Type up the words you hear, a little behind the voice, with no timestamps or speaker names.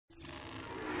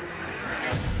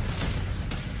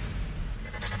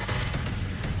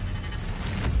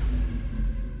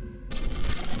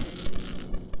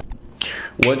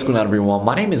What's going on, everyone?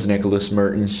 My name is Nicholas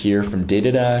Merton here from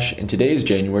DataDash, and today is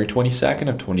January 22nd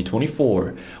of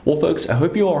 2024. Well, folks, I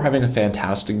hope you all are having a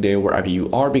fantastic day wherever you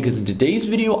are, because in today's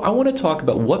video, I want to talk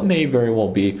about what may very well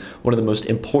be one of the most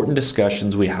important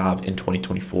discussions we have in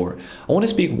 2024. I want to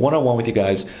speak one-on-one with you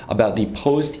guys about the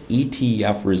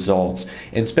post-ETF results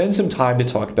and spend some time to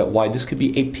talk about why this could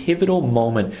be a pivotal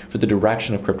moment for the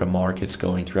direction of crypto markets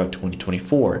going throughout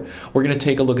 2024. We're going to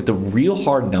take a look at the real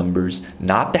hard numbers,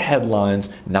 not the headlines,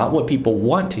 not what people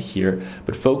want to hear,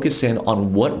 but focus in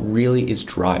on what really is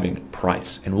driving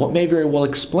price and what may very well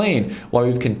explain why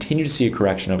we've continued to see a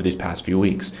correction over these past few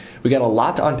weeks. We got a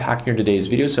lot to unpack here in today's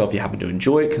video, so if you happen to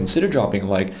enjoy it, consider dropping a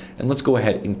like, and let's go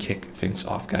ahead and kick things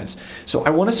off, guys. So I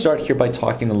want to start here by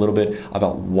talking a little bit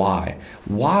about why.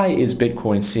 Why is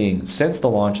Bitcoin seeing, since the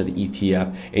launch of the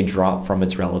ETF, a drop from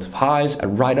its relative highs at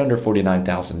right under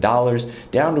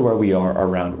 $49,000 down to where we are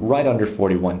around right under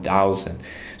 $41,000?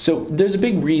 So there's a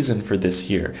big reason for this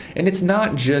here, and it's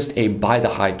not just a buy the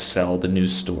hype, sell the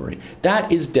news story.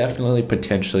 That is definitely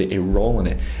potentially a role in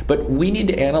it, but we need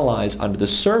to analyze under the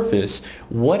surface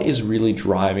what is really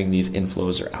driving these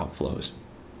inflows or outflows.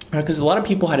 Because a lot of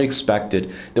people had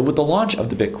expected that with the launch of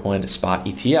the Bitcoin spot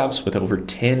ETFs, with over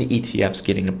 10 ETFs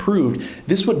getting approved,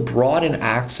 this would broaden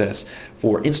access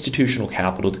for institutional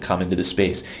capital to come into the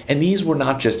space. And these were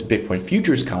not just Bitcoin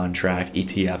futures contract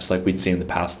ETFs like we'd seen in the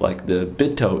past, like the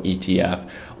BITO ETF,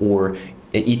 or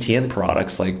ETN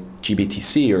products like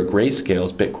GBTC or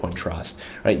Grayscale's Bitcoin Trust,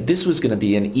 right? This was going to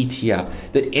be an ETF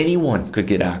that anyone could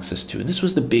get access to. And this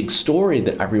was the big story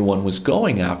that everyone was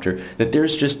going after, that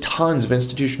there's just tons of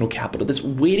institutional capital that's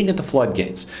waiting at the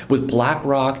floodgates, with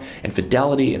BlackRock and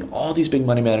Fidelity and all these big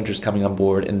money managers coming on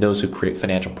board and those who create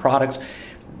financial products.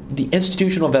 The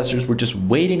institutional investors were just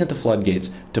waiting at the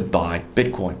floodgates to buy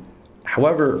Bitcoin.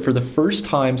 However, for the first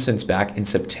time since back in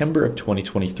September of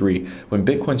 2023, when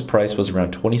Bitcoin's price was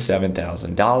around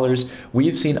 $27,000, we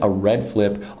have seen a red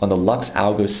flip on the Lux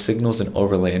Algo Signals and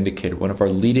Overlay Indicator, one of our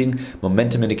leading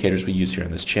momentum indicators we use here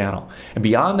on this channel. And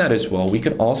beyond that as well, we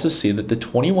can also see that the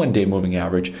 21-day moving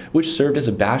average, which served as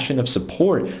a bastion of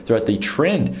support throughout the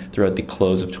trend throughout the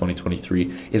close of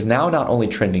 2023, is now not only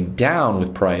trending down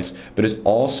with price, but is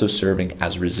also serving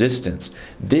as resistance.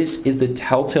 This is the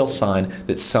telltale sign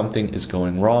that something is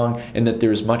going wrong, and that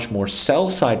there is much more sell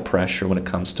side pressure when it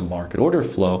comes to market order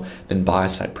flow than buy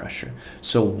side pressure.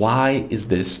 So why is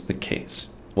this the case?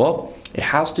 Well, it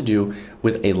has to do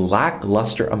with a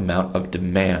lackluster amount of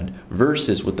demand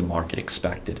versus what the market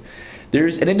expected.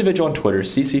 There's an individual on Twitter,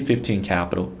 CC15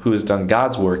 Capital, who has done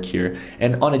God's work here,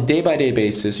 and on a day-by-day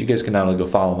basis, you guys can not only go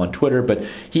follow him on Twitter, but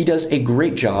he does a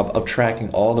great job of tracking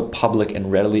all the public and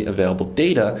readily available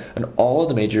data on all of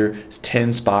the major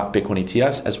 10 spot Bitcoin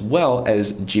ETFs, as well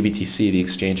as GBTC, the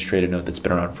exchange traded note that's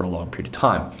been around for a long period of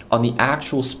time, on the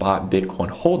actual spot Bitcoin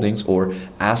holdings or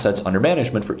assets under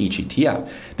management for each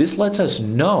ETF. This lets us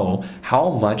know how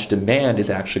much demand is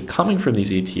actually coming from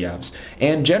these ETFs,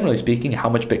 and generally speaking, how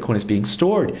much Bitcoin is being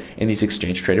stored in these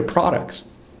exchange traded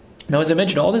products. Now, as I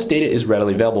mentioned, all this data is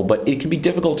readily available, but it can be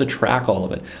difficult to track all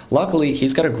of it. Luckily,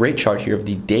 he's got a great chart here of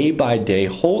the day-by-day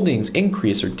holdings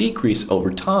increase or decrease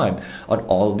over time on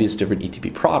all of these different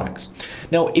ETP products.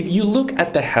 Now, if you look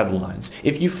at the headlines,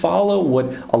 if you follow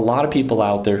what a lot of people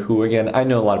out there who, again, I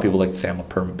know a lot of people like to say I'm a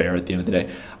perma bear at the end of the day.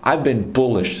 I've been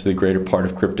bullish to the greater part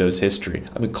of crypto's history.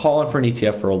 I've been calling for an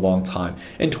ETF for a long time.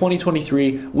 In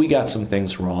 2023, we got some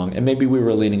things wrong, and maybe we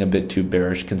were leaning a bit too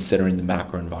bearish considering the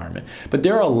macro environment. But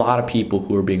there are a lot of people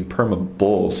who are being perma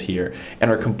bulls here and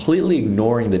are completely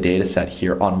ignoring the data set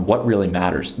here on what really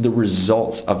matters, the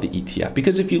results of the ETF.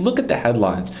 Because if you look at the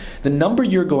headlines, the number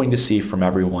you're going to see from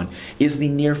everyone is the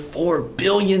near $4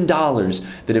 billion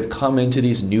that have come into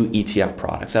these new ETF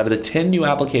products. Out of the 10 new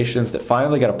applications that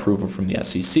finally got approval from the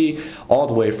SEC, all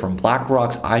the way from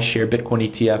BlackRock's iShare Bitcoin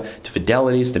ETF to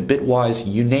Fidelity's to Bitwise,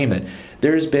 you name it,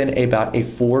 there's been about a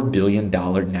 $4 billion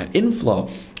net inflow.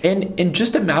 And in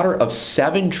just a matter of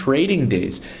 7 trading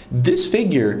days, this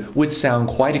figure would sound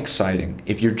quite exciting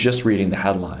if you're just reading the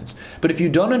headlines. But if you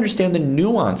don't understand the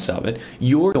nuance of it,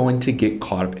 you're going to get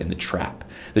caught up in the trap.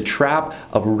 The trap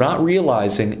of not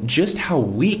realizing just how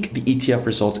weak the ETF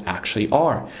results actually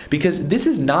are. Because this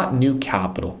is not new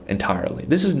capital entirely.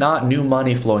 This is not new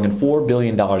money flowing in $4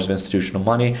 billion of institutional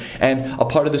money and a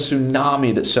part of the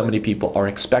tsunami that so many people are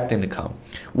expecting to come.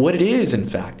 What it is, in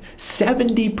fact,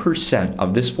 70%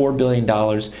 of this $4 billion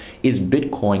is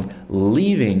Bitcoin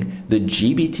leaving the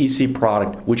GBTC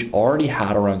product, which already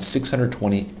had around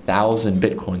 620,000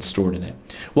 Bitcoin stored in it.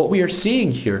 What we are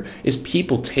seeing here is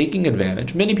people taking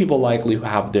advantage. Many people likely who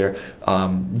have their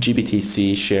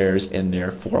GBTC shares in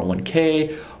their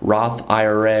 401k, Roth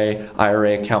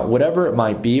IRA account, whatever it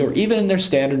might be, or even in their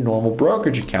standard normal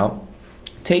brokerage account,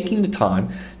 taking the time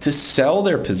to sell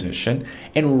their position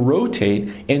and rotate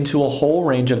into a whole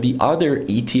range of the other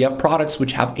ETF products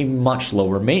which have a much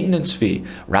lower maintenance fee.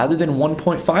 Rather than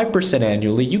 1.5%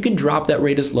 annually, you can drop that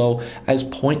rate as low as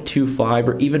 0.25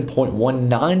 or even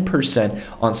 0.19%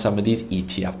 on some of these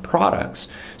ETF products.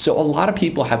 So a lot of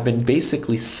people have been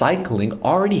basically cycling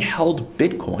already held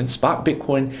Bitcoin, spot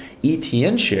Bitcoin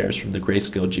ETN shares from the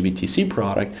Grayscale GBTC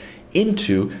product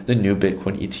into the new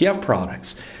Bitcoin ETF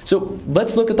products. So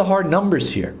let's look at the hard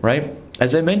numbers here, right?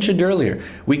 As I mentioned earlier,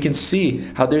 we can see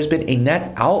how there's been a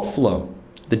net outflow.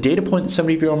 The data point that some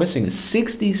people are missing is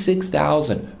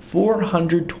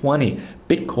 66,420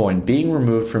 Bitcoin being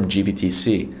removed from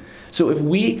GBTC. So if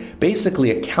we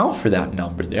basically account for that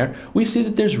number there, we see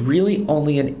that there's really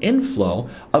only an inflow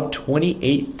of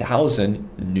 28,000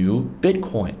 new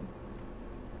Bitcoin.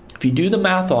 If you do the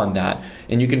math on that,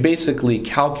 and you can basically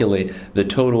calculate the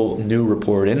total new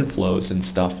reported inflows and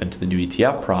stuff into the new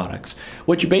ETF products,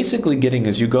 what you're basically getting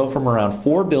is you go from around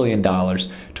 $4 billion to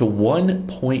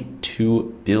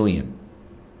 $1.2 billion.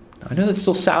 Now, I know that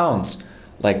still sounds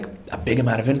like a big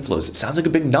amount of inflows. It sounds like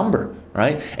a big number,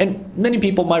 right? And many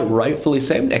people might rightfully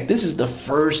say, Nick, this is the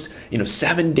first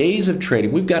 7 days of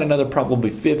trading. We've got another probably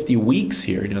 50 weeks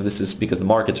here. This is because the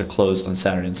markets are closed on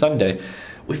Saturday and Sunday.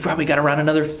 We've probably got around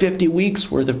another 50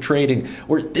 weeks worth of trading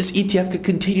where this ETF could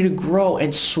continue to grow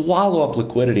and swallow up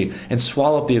liquidity and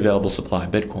swallow up the available supply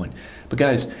of Bitcoin. But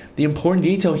guys, the important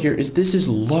detail here is this is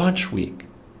launch week.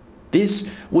 This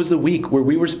was the week where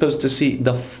we were supposed to see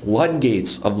the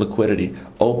floodgates of liquidity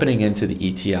opening into the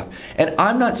ETF. And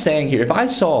I'm not saying here, if I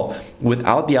saw,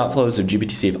 without the outflows of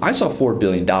GBTC, if I saw $4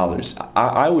 billion,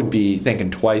 I would be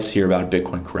thinking twice here about a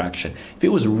Bitcoin correction. If it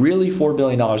was really $4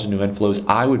 billion in new inflows,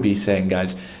 I would be saying,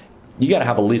 guys, you got to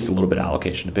have at least a little bit of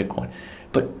allocation to Bitcoin.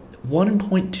 But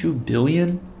 1.2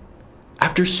 billion?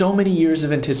 After so many years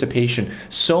of anticipation,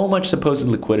 so much supposed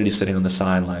liquidity sitting on the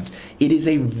sidelines, it is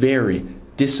a very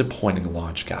disappointing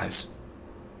launch, guys.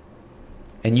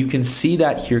 And you can see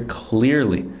that here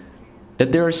clearly,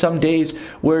 that there are some days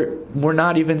where we're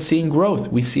not even seeing growth.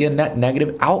 We see a net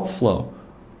negative outflow.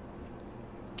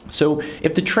 So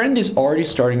if the trend is already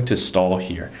starting to stall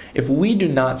here, if we do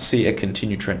not see a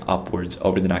continued trend upwards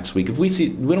over the next week, if we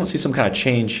don't see some kind of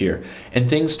change here and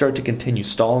things start to continue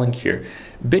stalling here,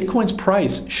 Bitcoin's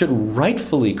price should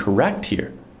rightfully correct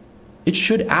here. It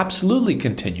should absolutely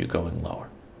continue going lower.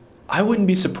 I wouldn't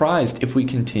be surprised if we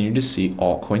continue to see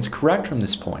altcoins correct from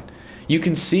this point. You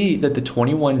can see that the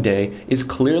 21-day is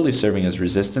clearly serving as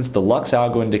resistance. The Lux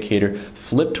Algo indicator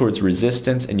flipped towards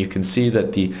resistance, and you can see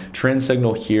that the trend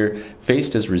signal here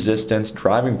faced as resistance,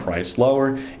 driving price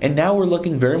lower. And now we're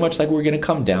looking very much like we're going to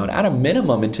come down at a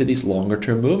minimum into these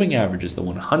longer-term moving averages, the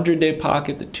 100-day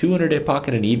pocket, the 200-day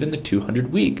pocket, and even the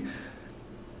 200-week.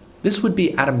 This would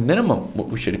be at a minimum what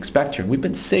we should expect here. And we've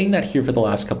been saying that here for the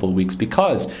last couple of weeks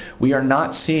because we are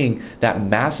not seeing that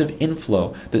massive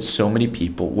inflow that so many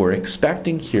people were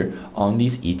expecting here on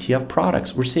these ETF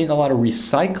products. We're seeing a lot of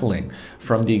recycling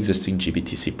from the existing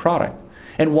GBTC product.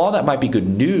 And while that might be good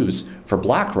news for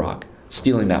BlackRock,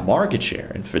 stealing that market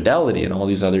share, and Fidelity and all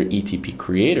these other ETP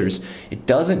creators, it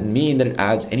doesn't mean that it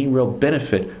adds any real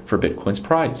benefit for Bitcoin's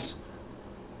price.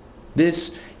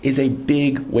 This is a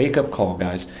big wake-up call,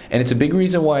 guys. And it's a big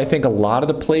reason why I think a lot of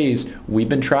the plays we've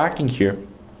been tracking here,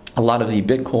 a lot of the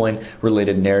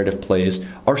Bitcoin-related narrative plays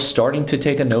are starting to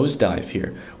take a nosedive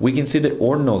here. We can see that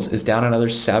Ordinals is down another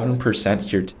 7%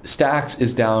 here. Stacks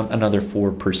is down another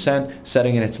 4%,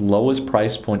 setting in its lowest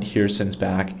price point here since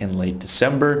back in late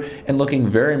December, and looking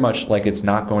very much like it's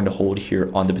not going to hold here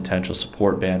on the potential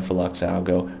support band for Lux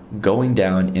Algo, going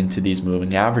down into these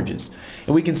moving averages.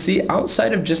 And we can see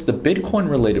outside of just the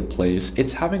Bitcoin-related plays,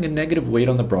 it's having a negative weight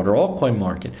on the broader altcoin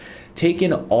market. Take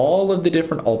in all of the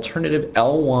different alternative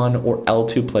L1 or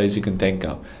L2 plays you can think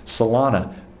of.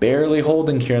 Solana, barely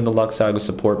holding here in the Lux Algo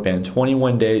support band,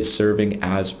 21 days serving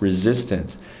as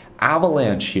resistance.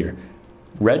 Avalanche here,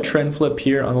 red trend flip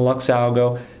here on the Lux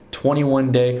Algo,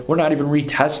 21-day, we're not even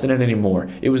retesting it anymore.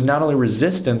 It was not only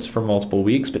resistance for multiple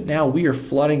weeks, but now we are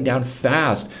flooding down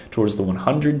fast towards the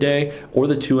 100-day or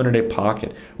the 200-day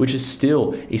pocket, which is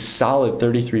still a solid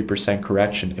 33%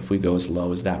 correction if we go as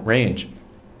low as that range.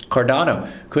 Cardano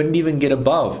couldn't even get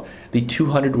above the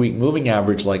 200-week moving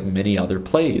average like many other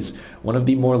plays, one of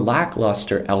the more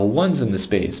lackluster L1s in the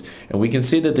space. And we can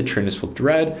see that the trend is flipped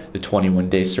red, the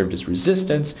 21-day served as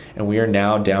resistance, and we are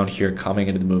now down here coming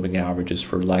into the moving averages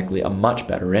for likely a much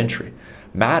better entry.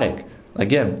 Matic,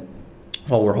 again,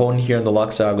 while we're holding here in the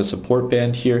Luxago support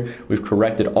band here, we've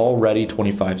corrected already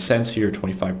 25 cents here,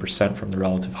 25% from the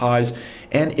relative highs.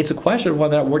 And it's a question of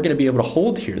whether we're going to be able to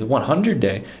hold here. The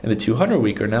 100-day and the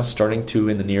 200-week are now starting to,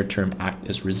 in the near term, act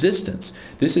as resistance.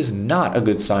 This is not a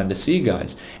good sign to see,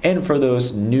 guys. And for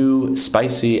those new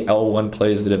spicy L1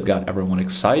 plays that have got everyone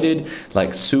excited,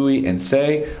 like Sui and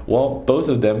Sei, well, both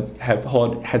of them have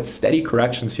had steady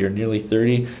corrections here, nearly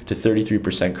 30 to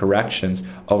 33% corrections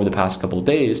over the past couple of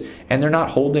days, and they're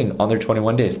not holding on their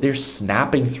 21 days. They're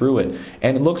snapping through it,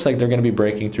 and it looks like they're going to be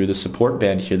breaking through the support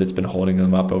band here that's been holding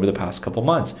them up over the past couple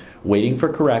months, waiting for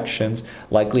corrections,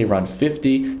 likely around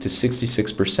 50 to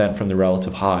 66% from the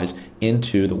relative highs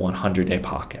into the 100-day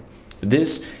pocket.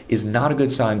 This is not a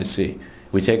good sign to see.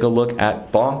 We take a look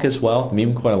at Bonk as well,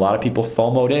 meme coin. A lot of people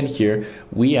FOMO'd in here.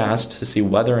 We asked to see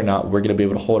whether or not we're going to be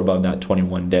able to hold above that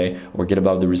 21-day or get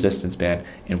above the resistance band,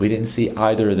 and we didn't see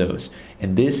either of those.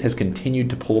 And this has continued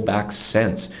to pull back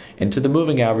since into the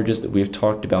moving averages that we've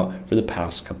talked about for the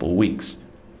past couple of weeks.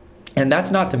 And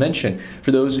that's not to mention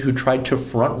for those who tried to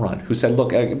front run, who said,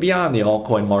 look, beyond the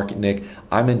altcoin market, Nick,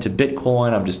 I'm into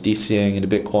Bitcoin, I'm just DCAing into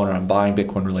Bitcoin, or I'm buying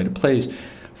Bitcoin related plays.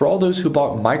 For all those who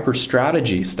bought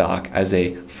MicroStrategy stock as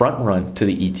a front run to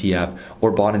the ETF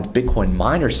or bought into Bitcoin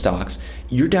miner stocks,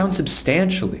 you're down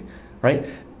substantially, right?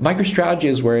 MicroStrategy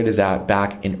is where it is at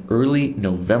back in early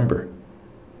November.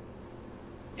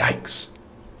 Yikes.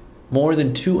 More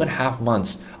than 2.5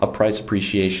 months of price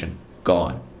appreciation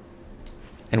gone.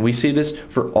 And we see this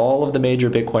for all of the major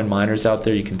Bitcoin miners out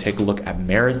there. You can take a look at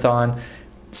Marathon.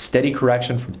 Steady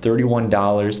correction from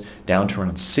 $31 down to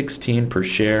around $16 per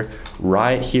share.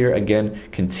 Right here, again,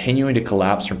 continuing to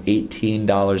collapse from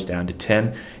 $18 down to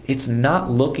 $10. It's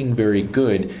not looking very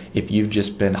good if you've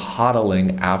just been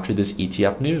hodling after this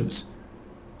ETF news.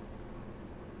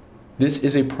 This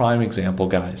is a prime example,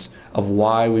 guys, of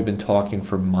why we've been talking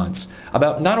for months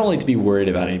about not only to be worried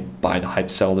about a buy the hype,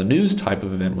 sell the news type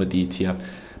of event with the ETF,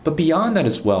 but beyond that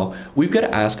as well, we've got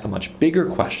to ask a much bigger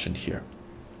question here.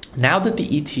 Now that the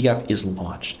ETF is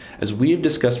launched, as we have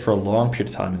discussed for a long period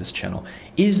of time in this channel,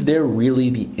 is there really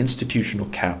the institutional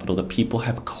capital that people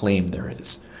have claimed there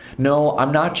is? No,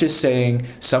 I'm not just saying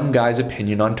some guy's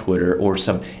opinion on Twitter or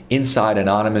some inside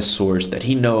anonymous source that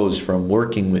he knows from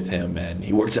working with him and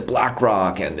he works at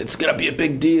BlackRock and it's going to be a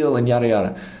big deal and yada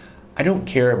yada. I don't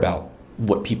care about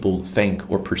what people think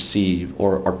or perceive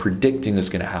or are predicting is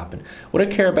going to happen. What I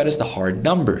care about is the hard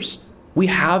numbers. We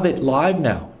have it live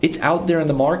now. It's out there in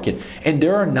the market. And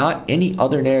there are not any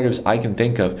other narratives I can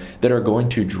think of that are going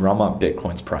to drum up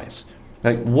Bitcoin's price.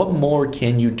 Like, what more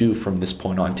can you do from this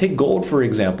point on? Take gold, for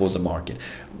example, as a market.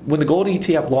 When the gold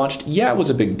ETF launched, yeah, it was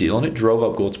a big deal and it drove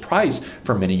up gold's price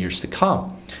for many years to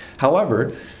come.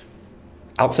 However,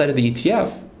 outside of the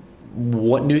ETF,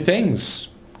 what new things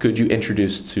could you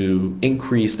introduce to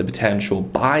increase the potential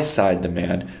buy-side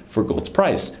demand for gold's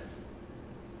price?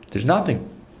 There's nothing.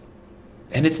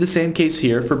 And it's the same case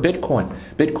here for Bitcoin.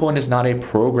 Bitcoin is not a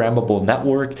programmable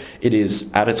network. It is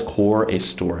at its core a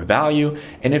store of value.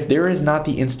 And if there is not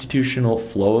the institutional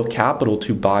flow of capital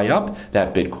to buy up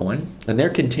that Bitcoin, and there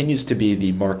continues to be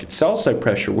the market sell side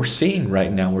pressure we're seeing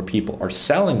right now where people are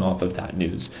selling off of that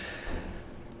news,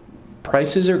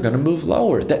 prices are going to move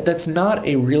lower. That's not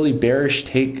a really bearish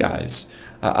take, guys.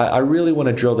 I really want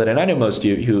to drill that in. I know most of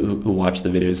you who watch the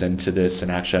videos into this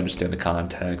and actually understand the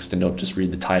context and don't just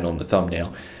read the title and the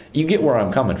thumbnail. You get where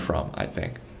I'm coming from, I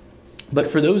think.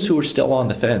 But for those who are still on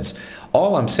the fence,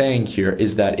 all I'm saying here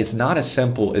is that it's not as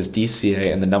simple as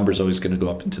DCA and the number's always going to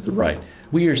go up and to the right.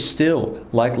 We are still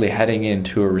likely heading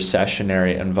into a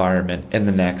recessionary environment in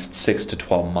the next 6 to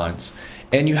 12 months.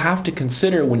 And you have to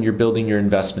consider when you're building your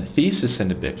investment thesis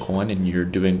into Bitcoin and you're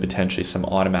doing potentially some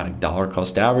automatic dollar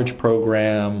cost average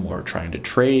program or trying to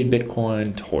trade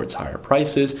Bitcoin towards higher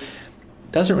prices,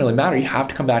 it doesn't really matter. You have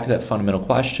to come back to that fundamental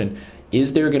question.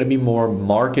 Is there going to be more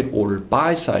market order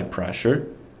buy side pressure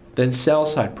than sell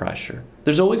side pressure?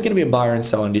 There's always going to be a buyer and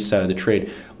seller on each side of the trade.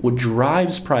 What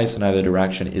drives price in either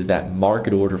direction is that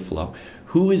market order flow.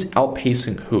 Who is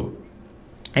outpacing who?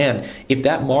 And if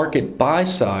that market buy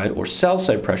side or sell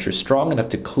side pressure is strong enough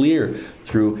to clear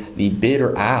through the bid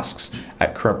or asks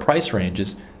at current price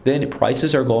ranges, then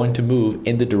prices are going to move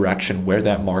in the direction where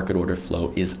that market order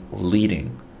flow is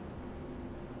leading.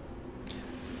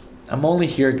 I'm only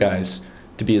here, guys,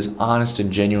 to be as honest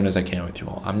and genuine as I can with you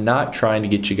all. I'm not trying to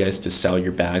get you guys to sell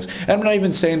your bags. And I'm not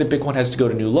even saying that Bitcoin has to go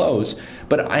to new lows,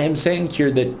 but I am saying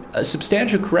here that a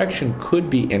substantial correction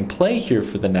could be in play here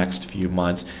for the next few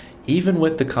months, even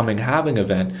with the coming halving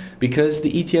event, because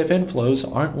the ETF inflows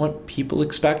aren't what people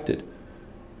expected.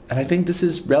 And I think this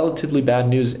is relatively bad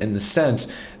news in the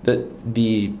sense that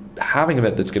the halving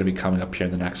event that's going to be coming up here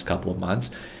in the next couple of months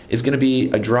is going to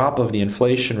be a drop of the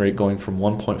inflation rate going from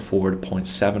 1.4 to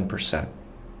 0.7%.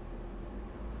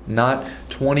 Not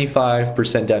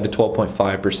 25% down to 12.5%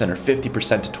 or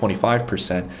 50% to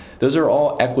 25%. Those are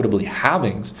all equitably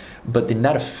halvings, but the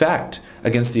net effect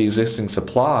against the existing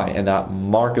supply and that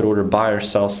market order buyer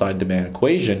sell side demand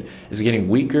equation is getting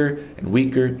weaker and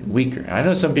weaker and weaker. And I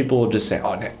know some people will just say,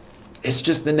 oh, Nick, it's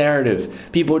just the narrative.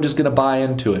 People are just going to buy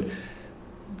into it.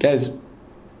 Guys,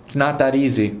 it's not that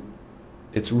easy.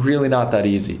 It's really not that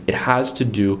easy. It has to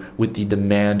do with the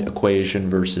demand equation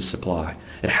versus supply.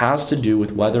 It has to do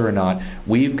with whether or not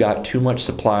we've got too much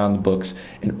supply on the books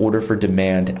in order for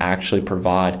demand to actually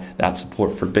provide that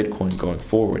support for Bitcoin going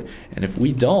forward. And if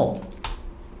we don't,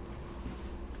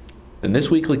 then this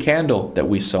weekly candle that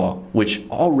we saw, which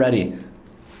already,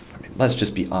 I mean, let's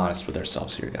just be honest with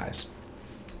ourselves here, guys.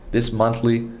 This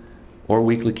monthly or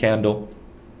weekly candle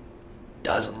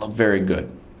doesn't look very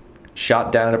good.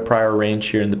 Shot down at a prior range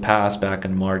here in the past back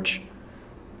in March.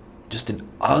 Just an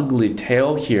ugly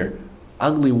tail here.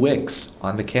 Ugly wicks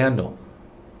on the candle.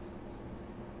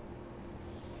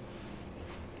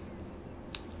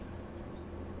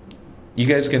 You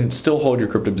guys can still hold your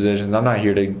crypto positions. I'm not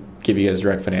here to give you guys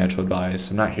direct financial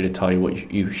advice. I'm not here to tell you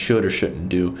what you should or shouldn't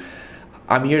do.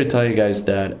 I'm here to tell you guys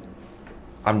that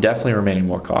I'm definitely remaining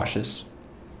more cautious.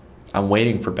 I'm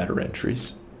waiting for better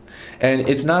entries. And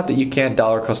it's not that you can't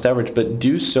dollar cost average, but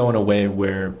do so in a way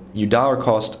where you dollar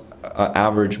cost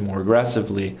average more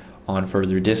aggressively on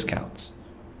further discounts.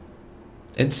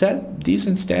 And set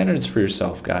decent standards for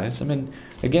yourself, guys. I mean,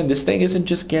 again, this thing isn't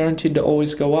just guaranteed to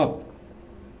always go up.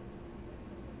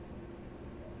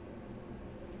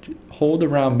 Hold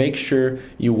around, make sure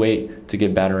you wait to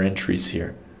get better entries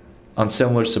here on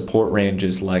similar support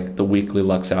ranges like the weekly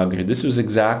Lux Algo here. This was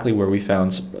exactly where we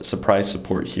found surprise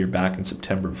support here back in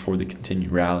September before the continued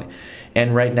rally.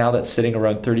 And right now that's sitting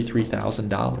around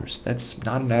 $33,000. That's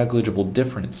not a negligible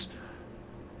difference.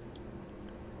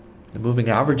 The moving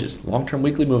averages, long-term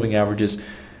weekly moving averages,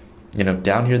 you know,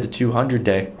 down here the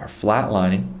 200-day are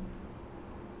flatlining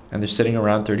and they're sitting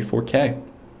around 34K.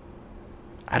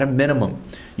 At a minimum,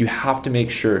 you have to make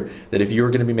sure that if you're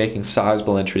going to be making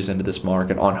sizable entries into this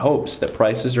market on hopes that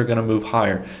prices are going to move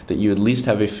higher, that you at least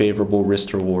have a favorable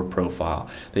risk-to-reward profile,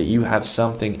 that you have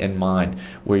something in mind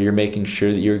where you're making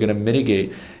sure that you're going to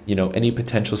mitigate, you know, any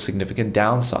potential significant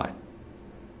downside.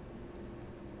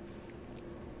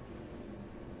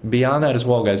 Beyond that as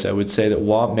well, guys, I would say that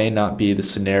while it may not be the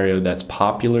scenario that's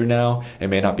popular now, it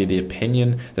may not be the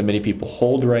opinion that many people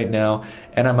hold right now,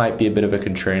 and I might be a bit of a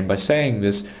contrarian by saying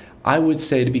this, I would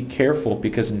say to be careful,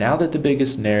 because now that the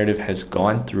biggest narrative has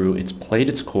gone through, it's played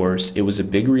its course, it was a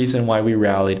big reason why we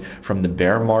rallied from the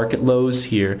bear market lows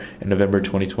here in November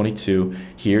 2022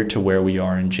 here to where we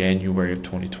are in January of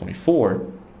 2024.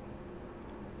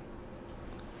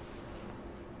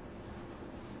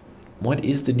 What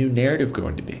is the new narrative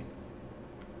going to be?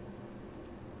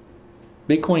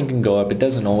 Bitcoin can go up. It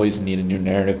doesn't always need a new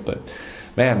narrative, but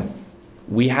man,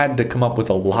 we had to come up with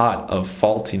a lot of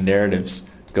faulty narratives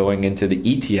going into the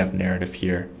ETF narrative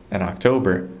here in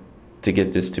October to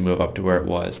get this to move up to where it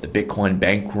was. The Bitcoin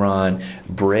bank run,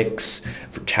 BRICS,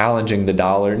 for challenging the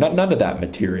dollar, none of that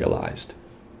materialized.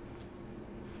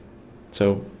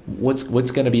 So what's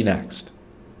going to be next?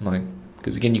 Like,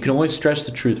 because again, you can only stretch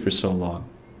the truth for so long.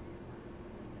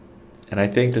 And I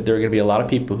think that there are going to be a lot of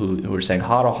people who are saying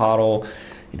hodl, hodl,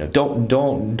 you know,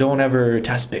 don't ever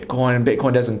test Bitcoin.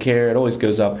 Bitcoin doesn't care. It always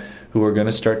goes up. Who are going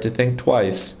to start to think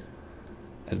twice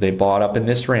as they bought up in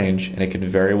this range, and it can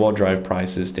very well drive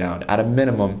prices down at a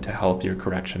minimum to healthier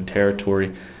correction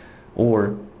territory,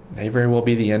 or may very well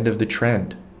be the end of the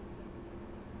trend.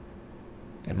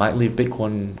 It might leave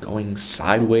Bitcoin going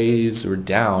sideways or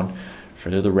down for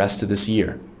the rest of this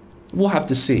year. We'll have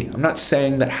to see. I'm not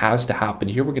saying that has to happen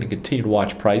here. We're going to continue to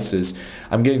watch prices.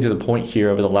 I'm getting to the point here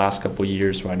over the last couple of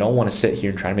years where I don't want to sit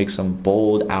here and try to make some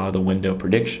bold out of the window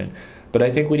prediction. But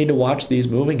I think we need to watch these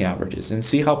moving averages and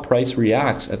see how price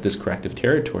reacts at this corrective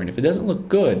territory. And if it doesn't look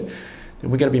good,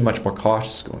 then we got to be much more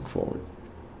cautious going forward.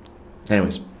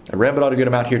 Anyways, I rambled on a good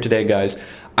amount here today, guys.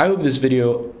 I hope this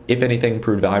video, if anything,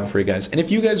 proved valuable for you guys. And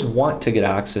if you guys want to get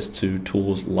access to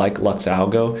tools like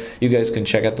LuxAlgo, you guys can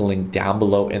check out the link down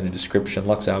below in the description.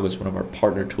 LuxAlgo is one of our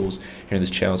partner tools here in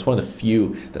this channel. It's one of the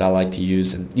few that I like to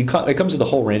use. And it comes with a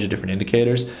whole range of different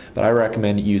indicators, but I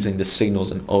recommend using the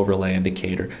signals and overlay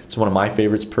indicator. It's one of my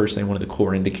favorites personally, one of the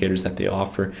core indicators that they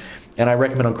offer. And I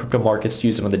recommend on crypto markets to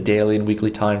use it on the daily and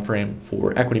weekly time frame.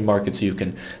 For equity markets, you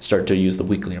can start to use the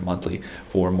weekly or monthly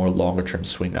for more longer term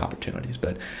swing opportunities.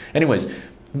 But anyways,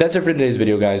 that's it for today's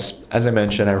video, guys. As I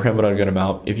mentioned, I rambled on a good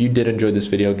amount. If you did enjoy this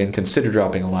video, again, consider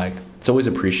dropping a like. It's always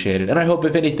appreciated. And I hope,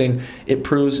 if anything, it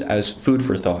proves as food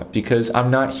for thought, because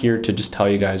I'm not here to just tell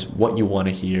you guys what you want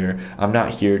to hear. I'm not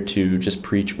here to just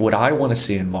preach what I want to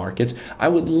see in markets. I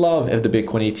would love if the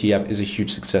Bitcoin ETF is a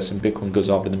huge success and Bitcoin goes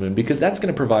off to the moon, because that's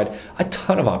going to provide a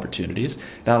ton of opportunities,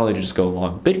 not only to just go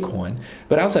along Bitcoin,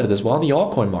 but outside of this, well, in the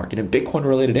altcoin market and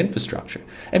Bitcoin-related infrastructure.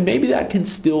 And maybe that can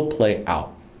still play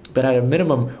out. But at a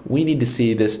minimum, we need to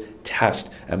see this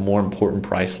test at more important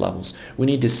price levels. We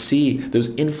need to see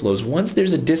those inflows. Once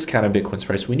there's a discount of Bitcoin's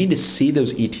price, we need to see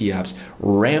those ETFs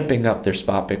ramping up their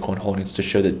spot Bitcoin holdings to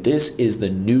show that this is the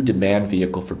new demand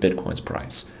vehicle for Bitcoin's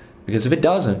price. Because if it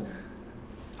doesn't,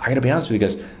 I gotta be honest with you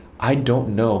guys, I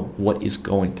don't know what is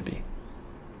going to be.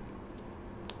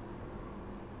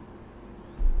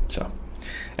 So,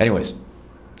 anyways,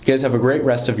 you guys have a great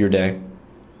rest of your day,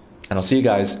 and I'll see you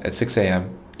guys at 6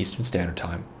 a.m. Eastern Standard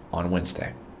Time on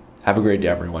Wednesday. Have a great day,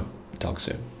 everyone. Talk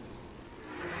soon.